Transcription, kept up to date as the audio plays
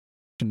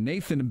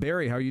Nathan and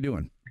Barry, how are you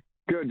doing?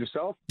 Good.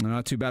 Yourself?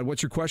 Not too bad.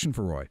 What's your question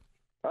for Roy?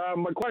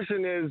 My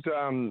question is,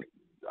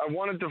 I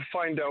wanted to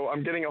find out,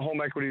 I'm getting a home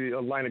equity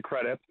line of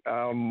credit.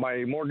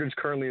 My mortgage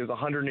currently is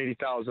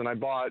 $180,000. I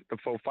bought the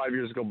 5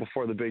 years ago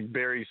before the big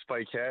Barry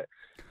spike hit.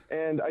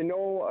 And I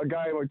know a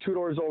guy like 2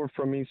 doors over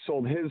from me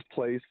sold his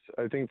place,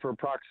 I think for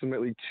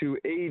approximately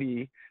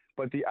 $280,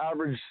 but the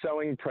average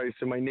selling price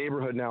in my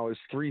neighborhood now is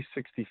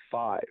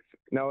 $365.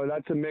 Now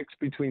that's a mix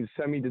between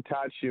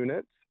semi-detached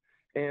units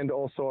and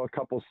also a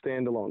couple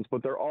standalones,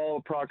 but they're all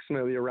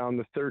approximately around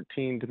the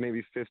 13 to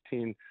maybe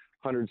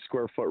 1,500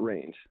 square foot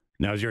range.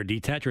 Now, is there a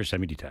detached or a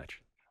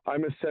semi-detached?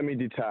 I'm a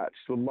semi-detached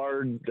with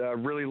large,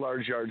 really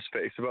large yard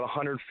space, about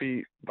 100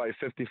 feet by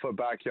 50 foot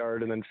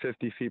backyard, and then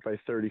 50 feet by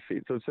 30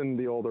 feet. So it's in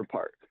the older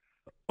part.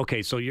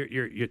 Okay, so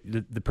you're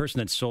the person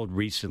that sold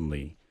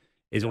recently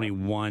is only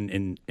one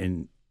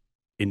in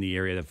the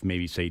area of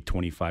maybe say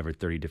 25 or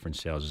 30 different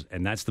sales,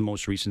 and that's the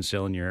most recent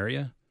sale in your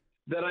area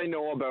that I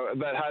know about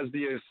that has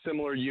the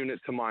similar unit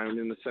to mine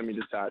in the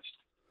semi-detached.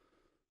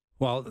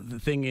 Well, the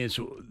thing is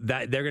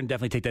that they're going to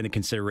definitely take that into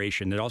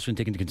consideration. They're also going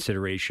to take into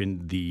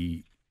consideration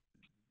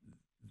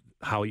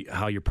how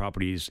your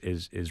property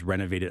is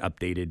renovated,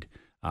 updated,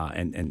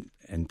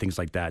 and things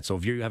like that. So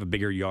if you have a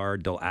bigger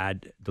yard, they'll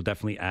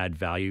definitely add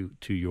value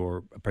to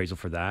your appraisal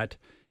for that.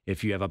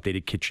 If you have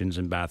updated kitchens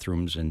and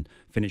bathrooms and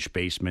finished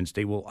basements,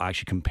 they will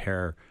actually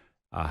compare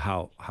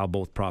how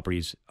both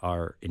properties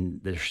are in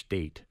their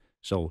state.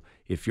 So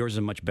if yours is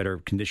in much better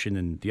condition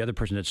than the other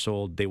person that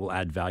sold, they will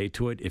add value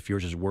to it. If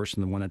yours is worse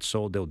than the one that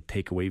sold, they'll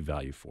take away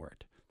value for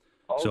it.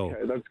 Okay, so,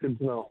 that's good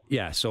to know.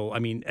 Yeah, so I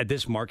mean, at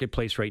this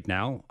marketplace right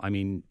now, I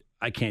mean,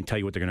 I can't tell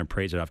you what they're going to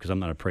appraise it off because I'm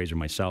not an appraiser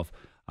myself.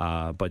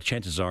 But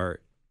chances are,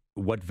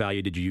 what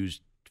value did you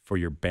use for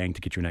your bank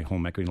to get your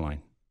home equity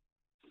line?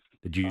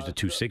 Did you use the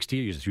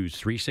 260 or did you use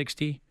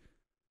 360?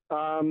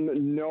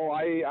 No,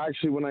 I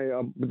actually, when I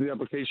did the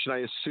application, I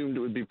assumed it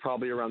would be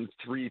probably around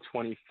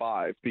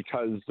 325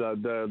 because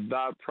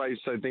that price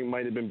I think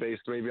might have been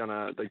based maybe on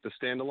the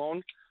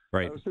standalone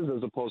houses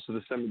as opposed to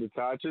the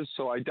semi-detaches.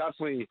 So I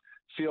definitely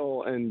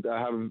feel and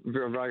I'm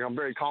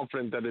very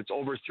confident that it's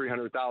over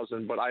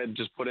 300,000, but I had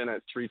just put in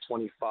at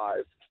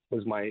 325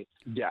 was my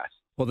guess.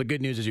 Well, the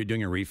good news is you're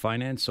doing a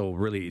refinance, so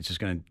really it's just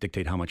going to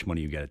dictate how much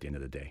money you get at the end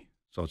of the day.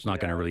 So it's not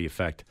going to really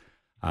affect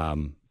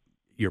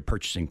your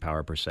purchasing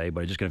power per se,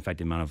 but it's just going to affect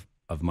the amount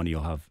of money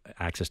you'll have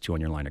access to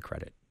on your line of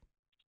credit.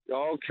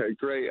 Okay,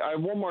 great. I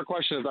have one more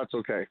question, if that's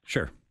okay.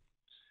 Sure.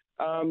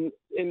 And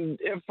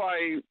if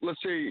let's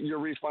say you're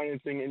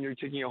refinancing and you're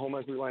taking a home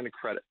equity line of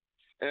credit,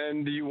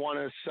 and you want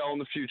to sell in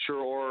the future,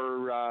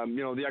 or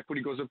the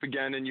equity goes up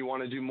again, and you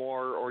want to do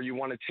more, or you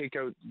want to take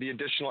out the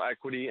additional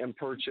equity and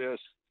purchase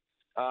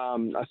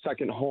a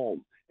second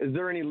home, is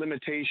there any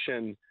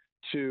limitation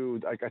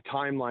to like a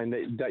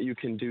timeline that you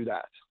can do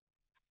that?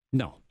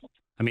 No.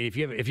 I mean, if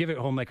you have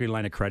a home equity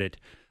line of credit,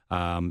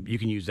 you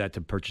can use that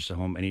to purchase a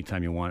home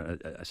anytime you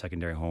want a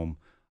secondary home,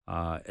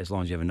 as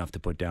long as you have enough to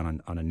put down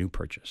on a new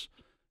purchase.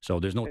 So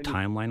there's no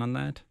timeline on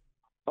that.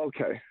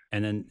 Okay.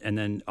 And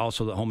then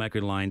also the home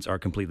equity lines are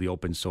completely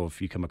open. So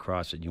if you come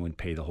across it and you want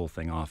to pay the whole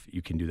thing off,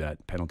 you can do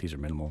that. Penalties are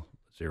minimal,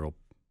 zero,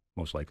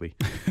 most likely,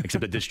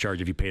 except a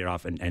discharge if you pay it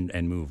off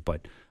and move.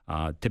 But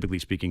typically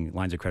speaking,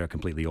 lines of credit are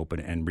completely open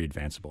and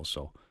readvanceable.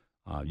 So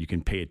you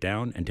can pay it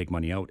down and take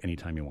money out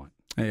anytime you want.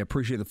 I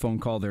appreciate the phone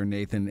call there,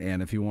 Nathan.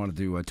 And if you want to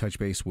do a touch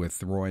base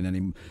with Roy and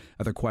any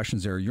other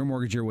questions there,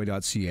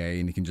 YourMortgageYourWay.ca,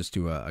 and you can just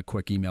do a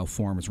quick email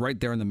form. It's right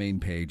there on the main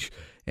page,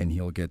 and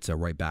he'll get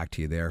right back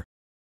to you there.